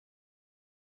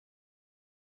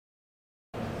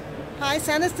Hi,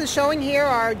 Sandisk is showing here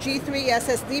our G3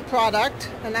 SSD product,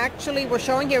 and actually we're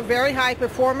showing here very high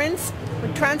performance. We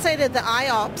translated the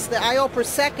IOPS, the I/O per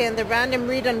second, the random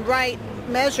read and write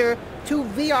measure, to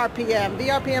vRPM.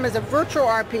 vRPM is a virtual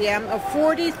RPM of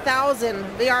 40,000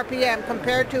 vRPM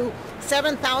compared to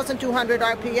 7,200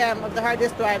 RPM of the hard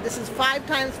disk drive. This is 5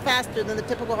 times faster than the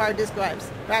typical hard disk drives,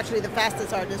 or actually the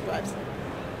fastest hard disk drives.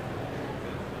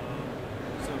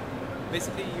 So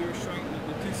basically you're showing,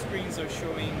 the two screens are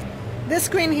showing... This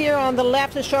screen here on the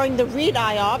left is showing the read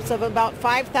IOPS of about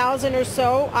 5,000 or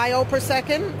so I/O per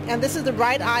second, and this is the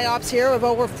write IOPS here of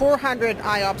over 400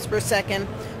 IOPS per second.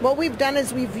 What we've done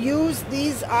is we've used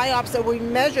these IOPS that we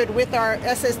measured with our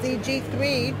SSD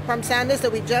G3 from Sandisk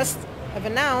that we just have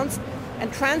announced,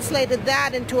 and translated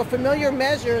that into a familiar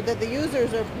measure that the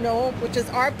users know, which is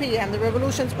RPM, the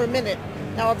revolutions per minute.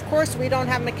 Now, of course, we don't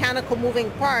have mechanical moving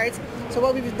parts, so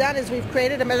what we've done is we've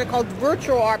created a measure called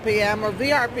virtual RPM, or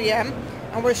vRPM,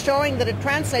 and we're showing that it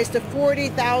translates to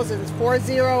 40,000,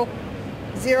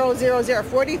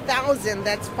 40,000.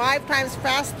 That's 5 times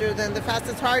faster than the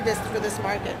fastest hard disk for this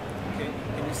market. Okay,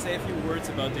 can you say a few words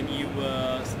about the new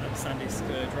Sandisk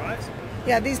drives?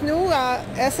 Yeah, these new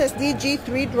SSD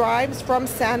G3 drives from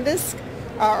Sandisk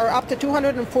are up to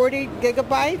 240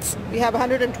 gigabytes. We have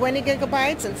 120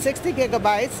 gigabytes and 60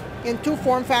 gigabytes in 2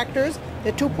 form factors,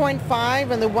 the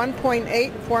 2.5 and the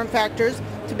 1.8 form factors,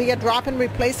 to be a drop-in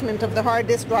replacement of the hard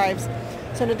disk drives.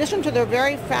 So in addition to their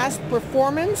very fast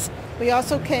performance, we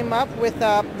also came up with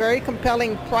a very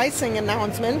compelling pricing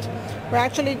announcement. We're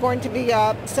actually going to be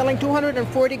selling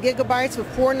 240 gigabytes for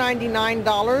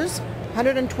 $499.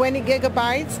 120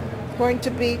 gigabytes going to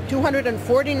be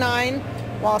 $249,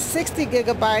 while 60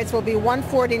 gigabytes will be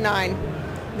 $149.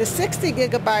 The 60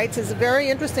 gigabytes is very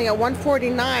interesting at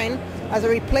 $149 as a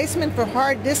replacement for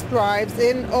hard disk drives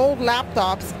in old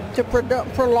laptops to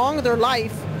prolong their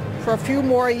life for a few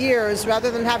more years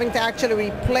rather than having to actually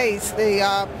replace the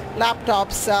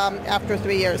laptops after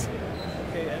 3 years.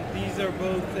 Okay, and these are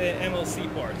both MLC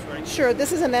parts, right? Sure,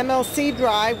 this is an MLC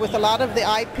drive with a lot of the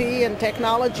IP and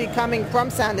technology coming from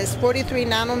Sandisk, 43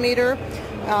 nanometer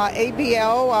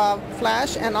ABL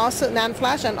flash, and also NAND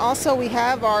flash, and also we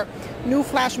have our new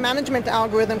flash management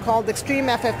algorithm called Extreme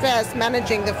FFS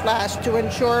managing the flash to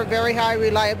ensure very high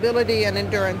reliability and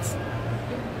endurance.